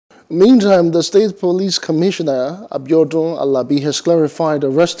Meantime, the State Police Commissioner, Abiodun Alabi, has clarified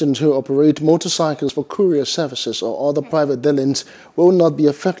residents who operate motorcycles for courier services or other private dealings will not be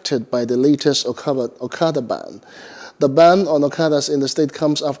affected by the latest Okada ban. The ban on Okadas in the state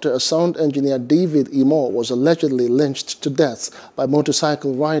comes after a sound engineer, David Imo, was allegedly lynched to death by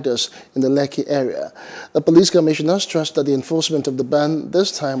motorcycle riders in the Lekki area. The police commissioner stressed that the enforcement of the ban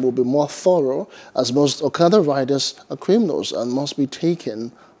this time will be more thorough, as most Okada riders are criminals and must be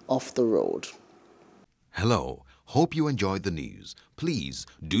taken off the road. Hello, hope you enjoyed the news. Please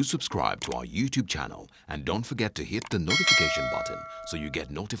do subscribe to our YouTube channel and don't forget to hit the notification button so you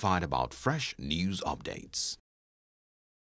get notified about fresh news updates.